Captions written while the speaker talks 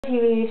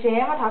TV. Today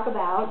I'm going to talk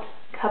about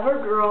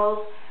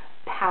CoverGirl's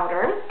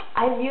powder.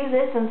 I've used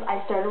it since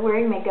I started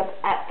wearing makeup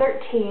at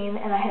 13,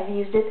 and I have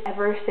used it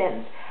ever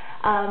since.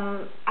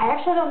 I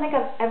actually don't think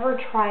I've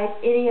ever tried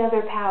any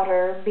other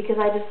powder because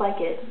I just like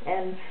it,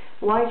 and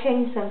why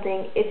change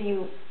something if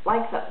you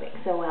like something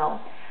so well?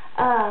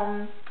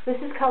 This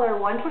is color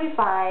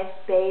 125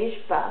 Beige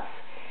Buff,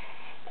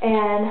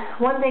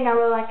 and one thing I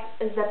really like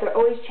is that they're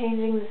always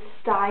changing the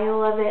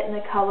style of it and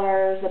the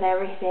colors and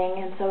everything,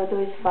 and so it's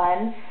always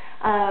fun.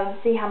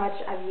 See how much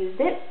I've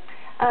used it.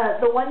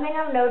 The one thing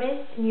I've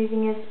noticed in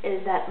using this is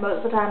that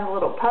most of the time the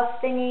little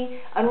puff thingy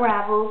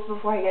unravels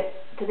before I get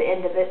to the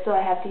end of it, so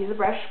I have to use a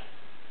brush.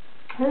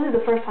 This is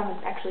the first time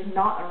it's actually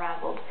not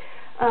unraveled.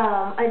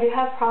 I do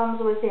have problems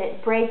with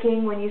it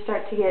breaking when you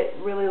start to get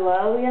really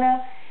low, you know,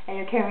 and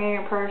you're carrying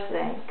your purse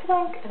and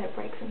clunk, and it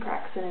breaks and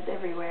cracks and it's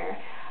everywhere.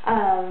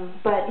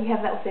 But you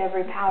have that with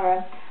every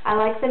powder. I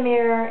like the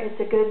mirror. It's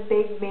a good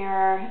big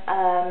mirror,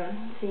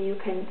 so you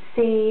can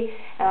see.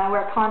 And I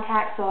wear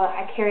contacts, so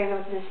I carry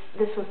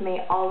this with me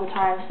all the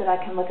time so that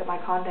I can look at my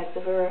contacts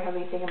if I ever have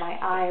anything in my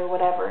eye or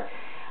whatever.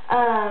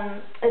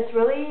 It's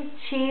really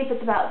cheap.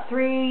 It's about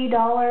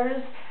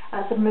 $3.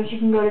 Sometimes you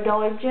can go to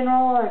Dollar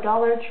General or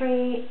Dollar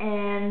Tree,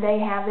 and they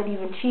have it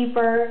even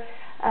cheaper.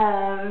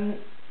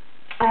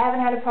 I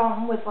haven't had a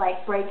problem with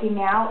like breaking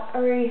out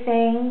or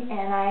anything,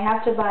 and I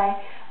have to buy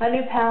a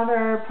new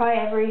powder probably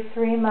every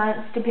 3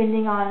 months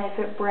depending on if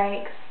it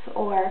breaks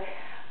or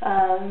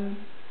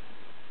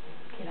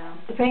you know,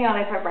 depending on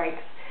if it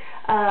breaks.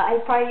 I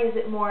probably use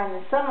it more in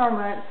the summer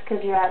months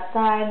because you're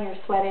outside and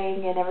you're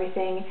sweating and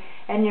everything,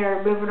 and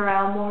you're moving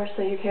around more,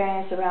 so you're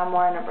carrying this around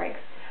more and it breaks.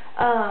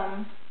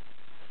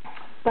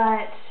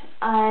 But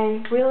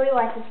I really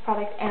like this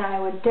product, and I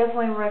would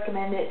definitely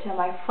recommend it to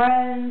my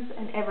friends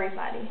and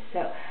everybody.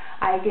 So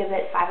I give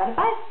it 5 out of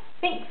 5.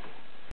 Thanks.